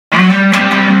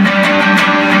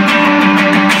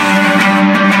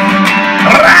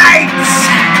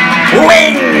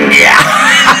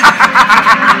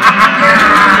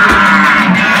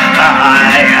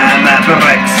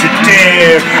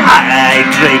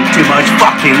drink too much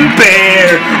fucking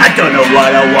beer. I don't know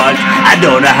what I want, I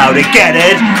don't know how to get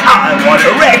it. I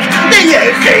wanna wreck the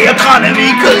UK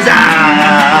economy, cause I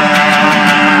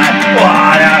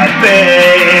wanna be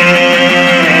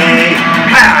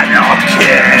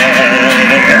anarchist.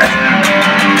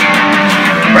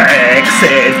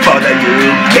 Brexit for the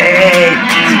UK,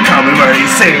 coming very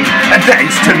soon, and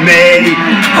thanks to me.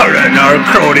 Her and her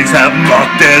cronies have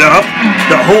mucked it up.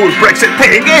 The whole Brexit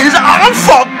thing is all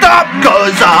fucked up,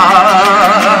 cause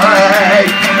I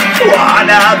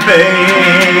wanna be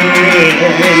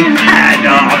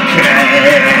anarchist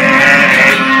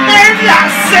in the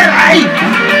city.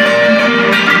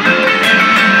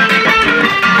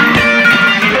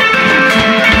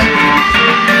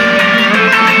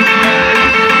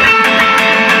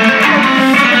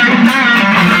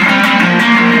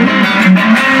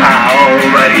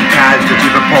 Did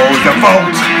you propose a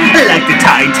vote? Like the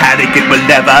Titanic, it will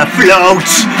never float.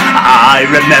 I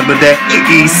remember the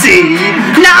EEC.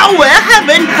 Now we're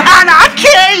having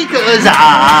anarchy, cause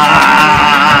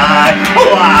I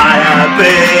wanna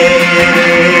be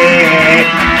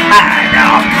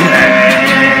anarchy.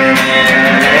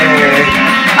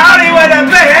 I only wanna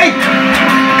be.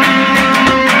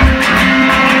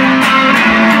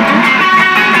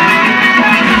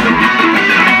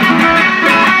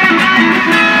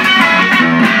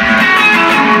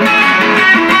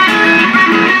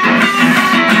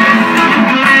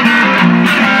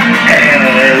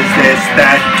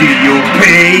 That DUP,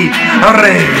 or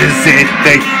is it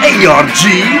the ARG,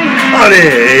 or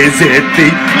is it the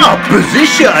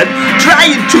opposition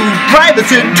trying to drive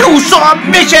us into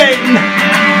submission?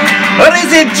 Or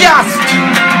is it just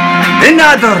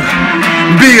another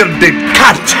bearded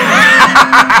cut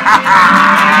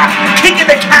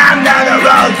kicking the can down the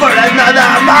road for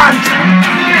another month?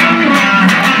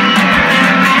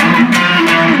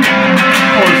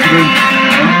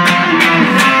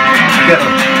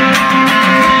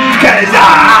 Cause I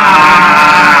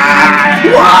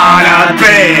wanna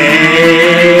be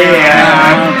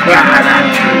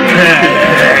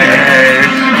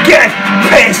get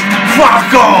pissed,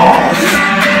 fuck off.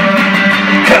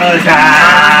 Cause I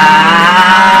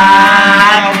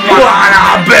wanna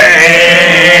be